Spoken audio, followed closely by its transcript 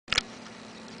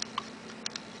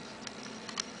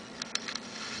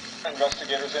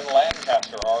Investigators in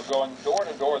Lancaster are going door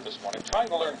to door this morning, trying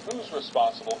to learn who's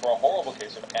responsible for a horrible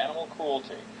case of animal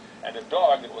cruelty. And a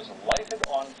dog that was lighted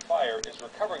on fire is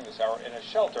recovering this hour in a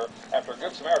shelter after a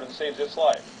Good Samaritan saves its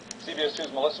life. CBS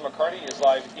 2's Melissa McCarty is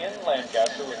live in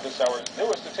Lancaster with this hour's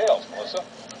newest details. Melissa?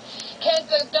 Kent,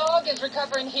 the dog is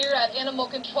recovering here at Animal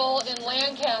Control in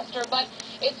Lancaster, but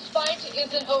its fight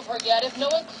isn't over yet. If no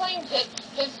one claims it,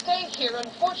 his stay here,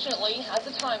 unfortunately, has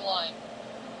a timeline.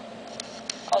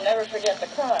 I'll never forget the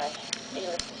cry,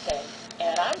 needless to say.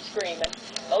 And I'm screaming,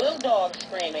 the little dog's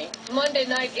screaming. Monday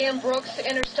night, Ann Brooks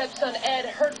and her stepson Ed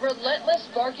heard relentless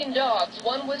barking dogs.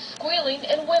 One was squealing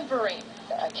and whimpering.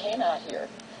 I came out here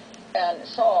and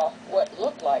saw what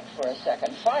looked like for a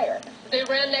second fire. They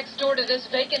ran next door to this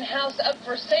vacant house up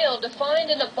for sale to find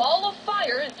in a ball of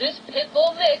fire this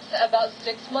Pitbull mix about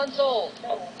 6 months old.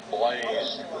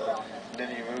 Blaze.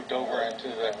 Then he moved over into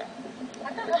the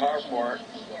carport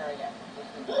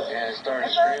and started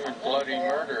screaming bloody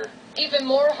murder. Even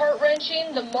more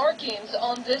heart-wrenching, the markings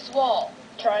on this wall.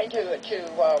 Trying to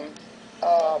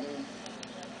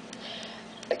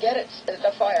get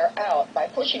the fire out by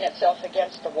pushing itself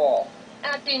against the wall.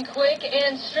 Acting quick,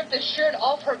 Ann stripped the shirt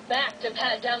off her back to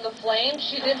pat down the flames.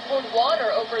 She then poured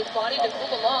water over his body to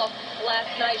cool him off.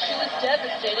 Last night, she was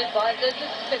devastated by the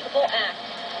despicable act.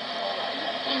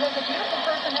 He was a beautiful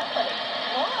personality.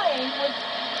 Why would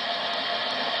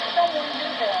someone do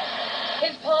that?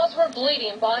 His paws were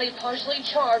bleeding, body partially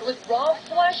charred with raw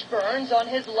flesh burns on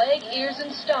his leg, ears,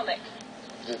 and stomach.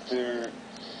 That there are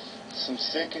some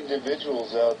sick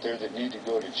individuals out there that need to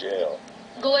go to jail.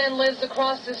 Glenn lives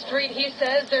across the street. He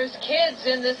says there's kids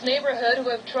in this neighborhood who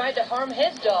have tried to harm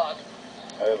his dog.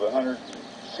 I have a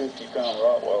 150-pound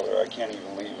Rottweiler I can't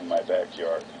even leave in my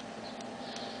backyard,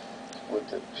 with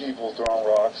the people throwing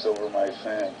rocks over my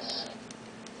fence.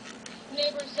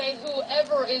 Neighbors say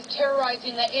whoever is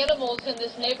terrorizing the animals in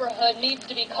this neighborhood needs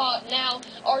to be caught now.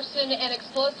 Arson and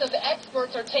explosive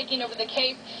experts are taking over the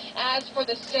case. As for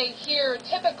the stay here,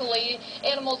 typically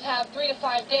animals have 3 to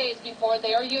 5 days before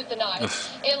they are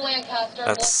euthanized. In Lancaster,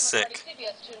 That's sick.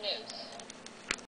 CBS 2 News.